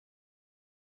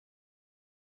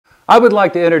I would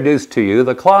like to introduce to you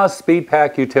the Claas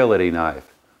Speedpak utility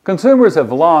knife. Consumers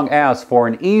have long asked for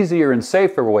an easier and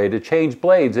safer way to change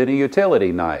blades in a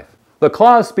utility knife. The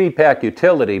Claas Speedpak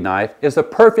utility knife is a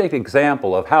perfect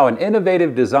example of how an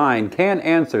innovative design can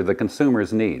answer the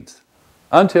consumer's needs.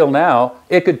 Until now,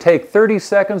 it could take 30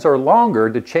 seconds or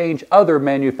longer to change other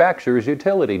manufacturers'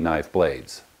 utility knife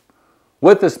blades.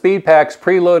 With the Speedpak's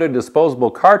preloaded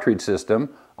disposable cartridge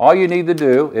system, all you need to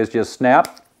do is just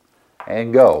snap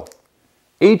and go.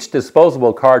 Each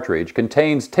disposable cartridge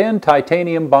contains 10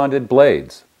 titanium bonded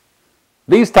blades.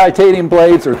 These titanium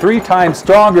blades are 3 times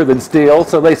stronger than steel,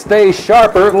 so they stay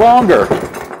sharper longer.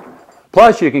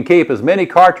 Plus, you can keep as many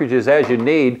cartridges as you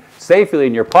need safely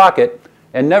in your pocket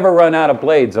and never run out of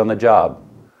blades on the job.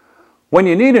 When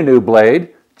you need a new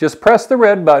blade, just press the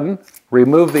red button,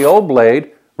 remove the old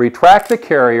blade, retract the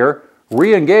carrier,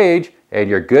 re-engage, and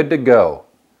you're good to go.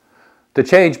 To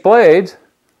change blades,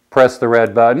 press the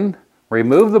red button,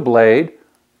 remove the blade,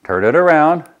 turn it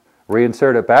around,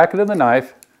 reinsert it back into the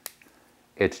knife.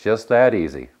 It's just that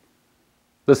easy.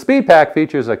 The Speedpak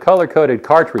features a color-coded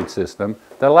cartridge system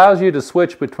that allows you to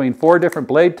switch between 4 different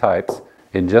blade types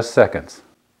in just seconds.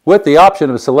 With the option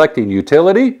of selecting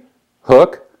utility,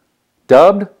 hook,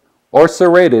 dubbed, or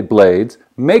serrated blades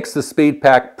makes the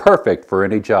Speedpak perfect for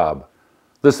any job.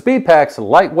 The Speedpak's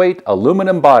lightweight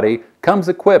aluminum body comes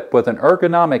equipped with an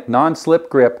ergonomic non-slip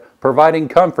grip, providing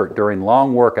comfort during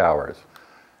long work hours.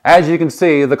 As you can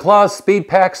see, the Claas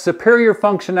Speedpak's superior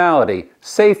functionality,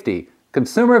 safety,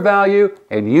 consumer value,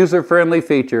 and user-friendly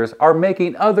features are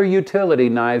making other utility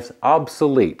knives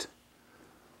obsolete.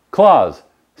 Claas,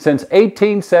 since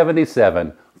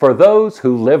 1877, for those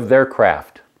who live their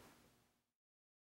craft.